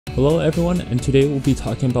Hello everyone, and today we'll be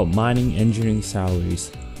talking about mining engineering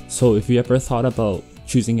salaries. So if you ever thought about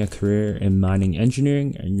choosing a career in mining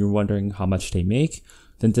engineering and you're wondering how much they make,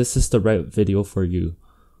 then this is the right video for you.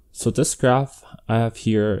 So this graph I have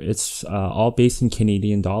here, it's all based in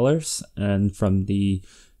Canadian dollars and from the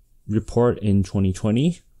report in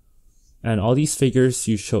 2020. And all these figures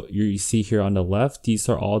you see here on the left, these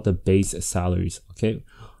are all the base salaries, okay?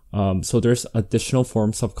 So there's additional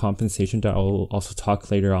forms of compensation that I'll also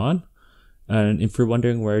talk later on. And if you're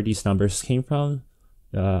wondering where these numbers came from,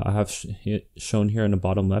 I have shown here in the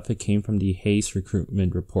bottom left, it came from the Hayes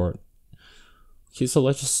Recruitment report. Okay, so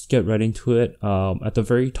let's just get right into it. At the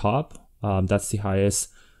very top, that's the highest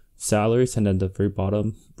salaries, and then the very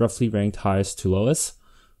bottom, roughly ranked highest to lowest.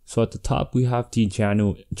 So at the top, we have the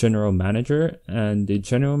general manager, and the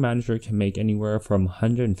general manager can make anywhere from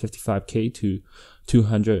 155K to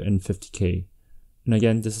 250K. And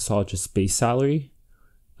again, this is all just base salary.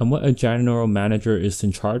 And what a general manager is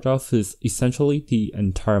in charge of is essentially the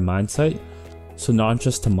entire mine site. So not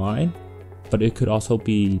just the mine, but it could also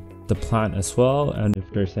be the plant as well. And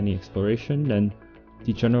if there's any exploration, then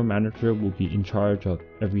the general manager will be in charge of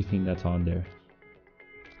everything that's on there.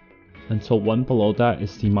 And so one below that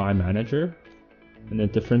is the mine manager. And the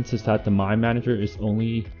difference is that the mine manager is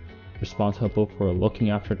only responsible for looking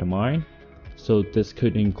after the mine. So this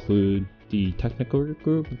could include the technical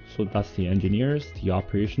group, so that's the engineers, the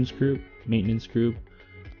operations group, maintenance group,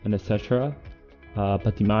 and etc.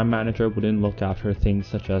 But the mine manager wouldn't look after things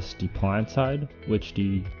such as the plant side, which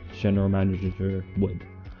the general manager would.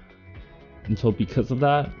 And so because of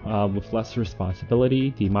that, with less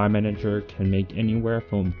responsibility, the mine manager can make anywhere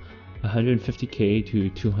from 150K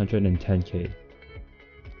to 210K.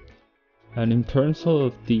 And in terms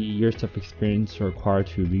of the years of experience required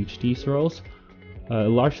to reach these roles, it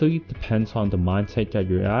largely depends on the mine site that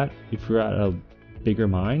you're at. If you're at a bigger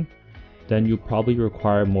mine, then you probably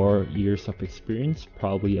require more years of experience,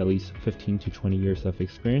 probably at least 15 to 20 years of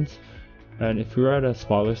experience. And if you're at a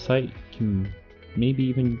smaller site, you can maybe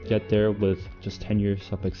even get there with just 10 years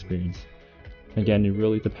of experience. Again, it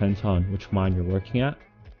really depends on which mine you're working at.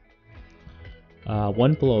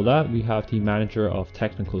 One below that, we have the manager of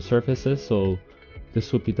technical services. So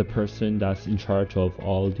this would be the person that's in charge of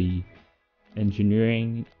all the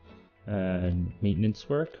engineering and maintenance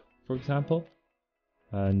work, for example.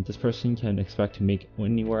 And this person can expect to make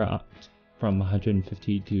anywhere up from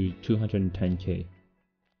 150 to 210K.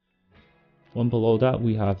 One below that,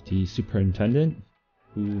 we have the superintendent,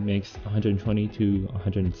 who makes 120 to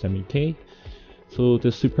 170K. So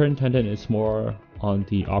the superintendent is more on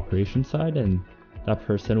the operation side, and that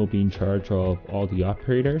person will be in charge of all the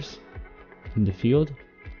operators in the field.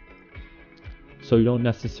 So you don't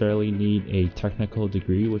necessarily need a technical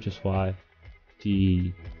degree, which is why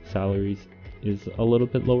the salaries is a little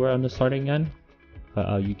bit lower on the starting end,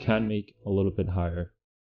 but you can make a little bit higher.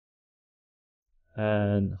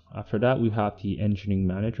 And after that, we have the engineering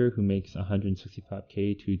manager, who makes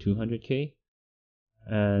 165K to 200K.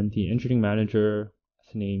 And the engineering manager,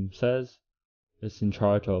 as the name says, is in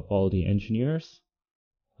charge of all the engineers.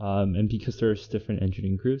 And because there's different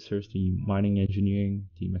engineering groups, there's the mining engineering,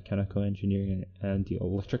 the mechanical engineering, and the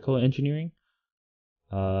electrical engineering.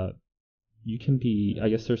 You can be, I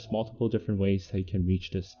guess there's multiple different ways that you can reach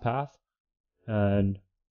this path. And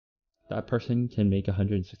that person can make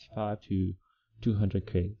 165 to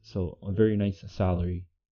 200K, so a very nice salary.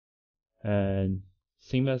 And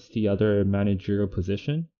same as the other managerial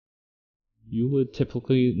position, you would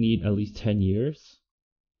typically need at least 10 years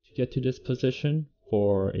to get to this position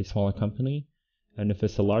for a smaller company. And if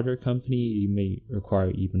it's a larger company, you may require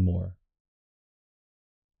even more.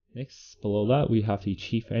 Next, below that, we have the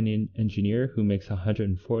chief engineer, who makes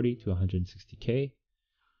 140 to 160K.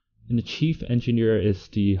 And the chief engineer is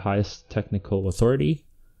the highest technical authority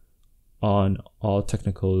on all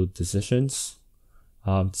technical decisions.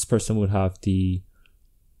 This person would have the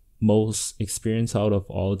most experience out of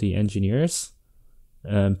all the engineers,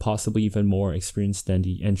 and possibly even more experience than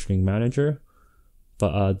the engineering manager.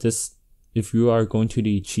 But if you are going to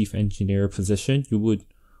the chief engineer position, you would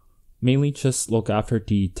mainly just look after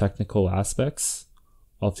the technical aspects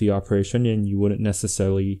of the operation, and you wouldn't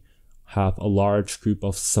necessarily have a large group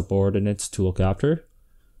of subordinates to look after.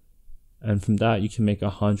 And from that, you can make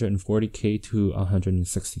 140K to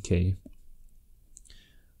 160K.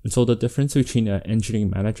 And so the difference between an engineering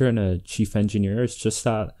manager and a chief engineer is just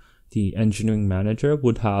that the engineering manager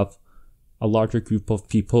would have a larger group of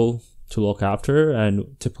people to look after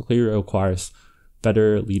and typically requires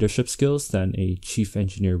better leadership skills than a chief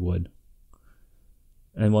engineer would.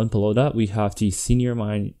 And one below that, we have the senior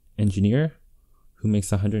mine engineer, who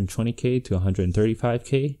makes 120K to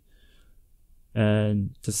 135K.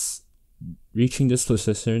 And just reaching this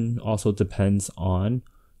position also depends on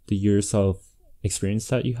the years of experience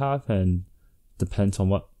that you have and depends on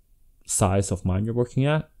what size of mine you're working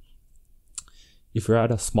at. If you're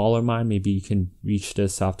at a smaller mine, maybe you can reach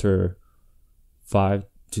this after 5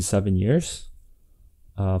 to 7 years.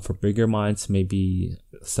 For bigger mines, maybe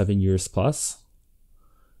 7 years plus.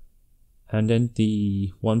 And then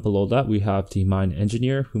the one below that, we have the mine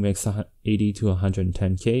engineer who makes 80 to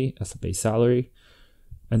 110K as a base salary.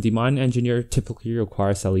 And the mine engineer typically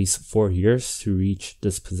requires at least 4 years to reach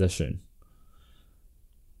this position.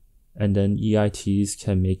 And then EITs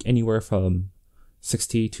can make anywhere from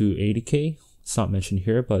 60 to 80K. It's not mentioned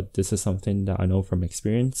here, but this is something that I know from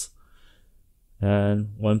experience.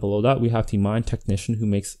 And one below that, we have the mine technician who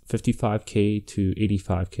makes 55K to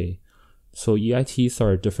 85K. So EITs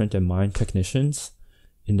are different than mine technicians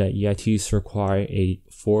in that EITs require a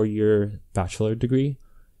 4-year bachelor degree,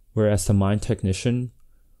 whereas the mine technician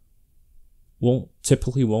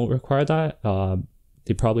typically won't require that.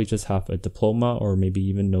 They probably just have a diploma or maybe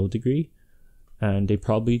even no degree, and they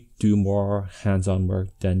probably do more hands-on work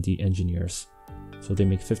than the engineers. So they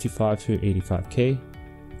make 55 to 85K.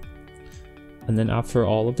 And then after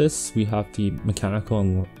all of this, we have the mechanical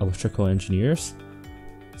and electrical engineers.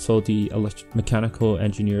 So the mechanical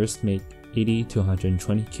engineers make 80 to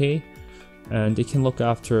 120K, and they can look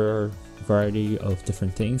after a variety of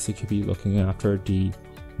different things. They could be looking after the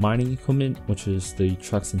mining equipment, which is the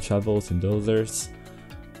trucks and shovels and dozers,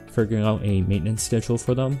 figuring out a maintenance schedule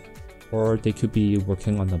for them, or they could be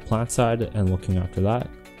working on the plant side and looking after that.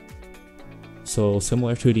 So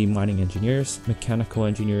similar to the mining engineers, mechanical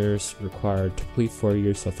engineers require typically 4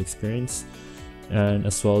 years of experience and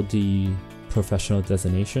as well the professional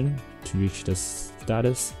designation to reach this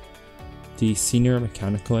status. The senior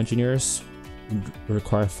mechanical engineers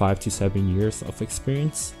require 5 to 7 years of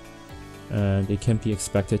experience, and they can be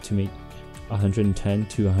expected to make 110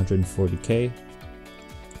 to 140K.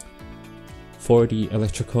 For the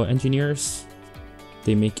electrical engineers,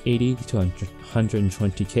 they make 80 to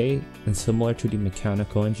 120K, and similar to the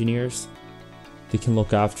mechanical engineers, they can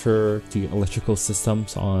look after the electrical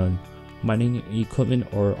systems on mining equipment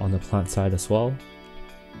or on the plant side as well.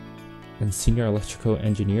 And senior electrical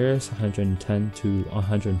engineers, 110 to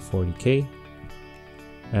 140K.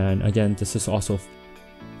 And again, this is also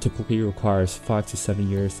typically requires 5 to 7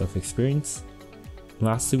 years of experience. And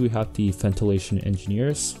lastly, we have the ventilation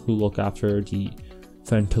engineers who look after the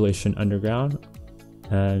ventilation underground.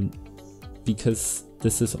 And because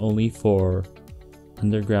this is only for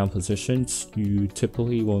underground positions, you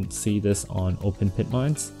typically won't see this on open pit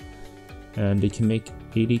mines, and they can make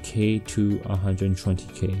 80K to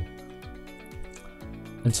 120K.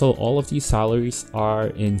 And so all of these salaries are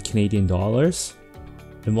in Canadian dollars,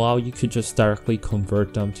 and while you could just directly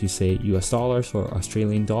convert them to say US dollars or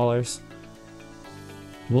Australian dollars,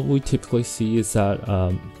 what we typically see is that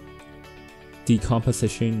the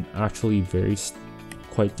compensation actually varies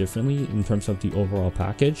quite differently in terms of the overall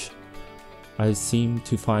package. I seem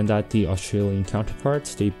to find that the Australian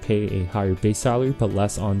counterparts, they pay a higher base salary but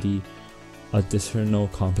less on the additional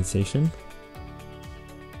compensation,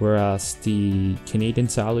 whereas the Canadian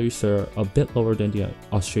salaries are a bit lower than the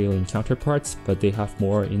Australian counterparts, but they have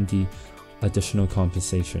more in the additional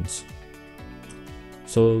compensations.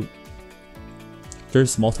 So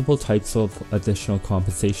there's multiple types of additional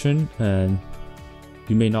compensation, and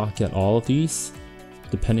you may not get all of these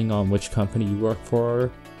depending on which company you work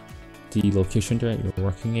for, the location that you're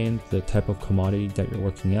working in, the type of commodity that you're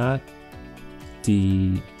working at,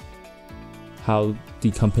 how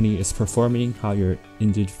the company is performing, how your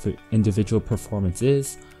individual performance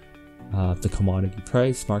is, the commodity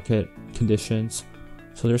price, market conditions.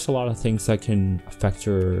 So there's a lot of things that can affect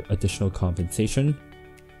your additional compensation.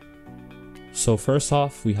 So first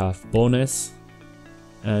off, we have bonus,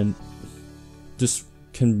 and this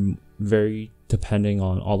can vary depending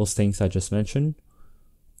on all those things I just mentioned.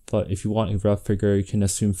 But if you want a rough figure, you can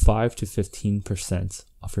assume 5 to 15%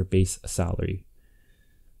 of your base salary.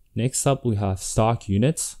 Next up, we have stock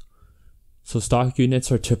units. So stock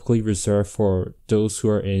units are typically reserved for those who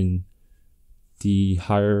are in the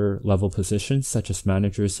higher level positions, such as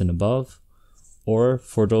managers and above, or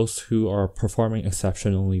for those who are performing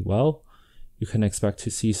exceptionally well. You can expect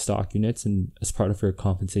to see stock units as part of your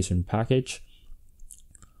compensation package.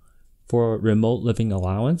 For remote living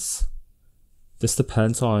allowance, this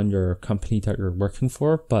depends on your company that you're working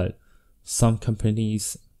for, but some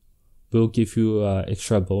companies will give you an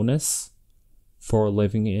extra bonus for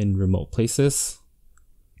living in remote places.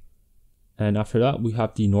 And after that, we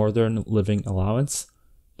have the Northern Living Allowance.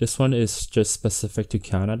 This one is just specific to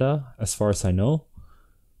Canada, as far as I know.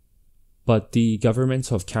 but the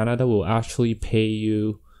government of Canada will actually pay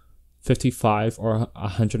you $55 or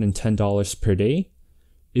 $110 per day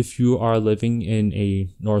if you are living in a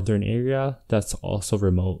northern area that's also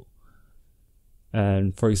remote.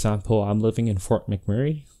 And for example, I'm living in Fort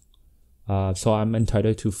McMurray, so I'm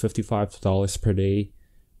entitled to $55 per day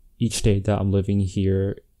each day that I'm living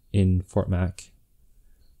here in Fort Mac.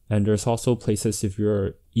 And there's also places, if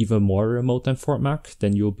you're even more remote than Fort Mac,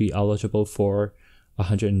 then you'll be eligible for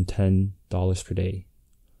 $110 per day.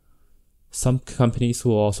 Some companies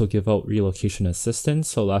will also give out relocation assistance,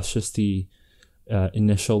 so that's just the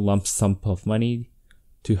initial lump sum of money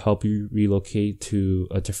to help you relocate to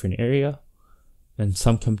a different area. And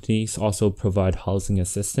some companies also provide housing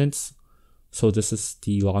assistance. So this is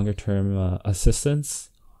the longer term assistance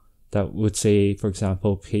that would say, for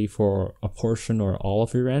example, pay for a portion or all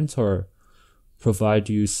of your rent, or provide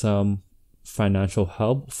you some financial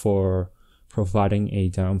help for providing a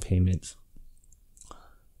down payment.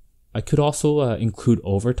 I could also include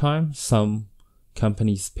overtime. Some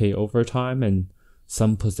companies pay overtime, and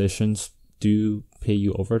some positions do pay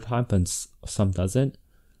you overtime, but some doesn't.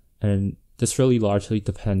 And this really largely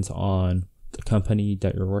depends on the company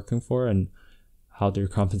that you're working for and how their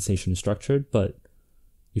compensation is structured. But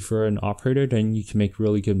if you're an operator, then you can make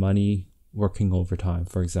really good money working overtime,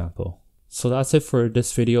 for example. So that's it for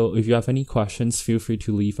this video. If you have any questions, feel free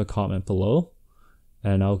to leave a comment below,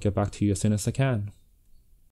 and I'll get back to you as soon as I can.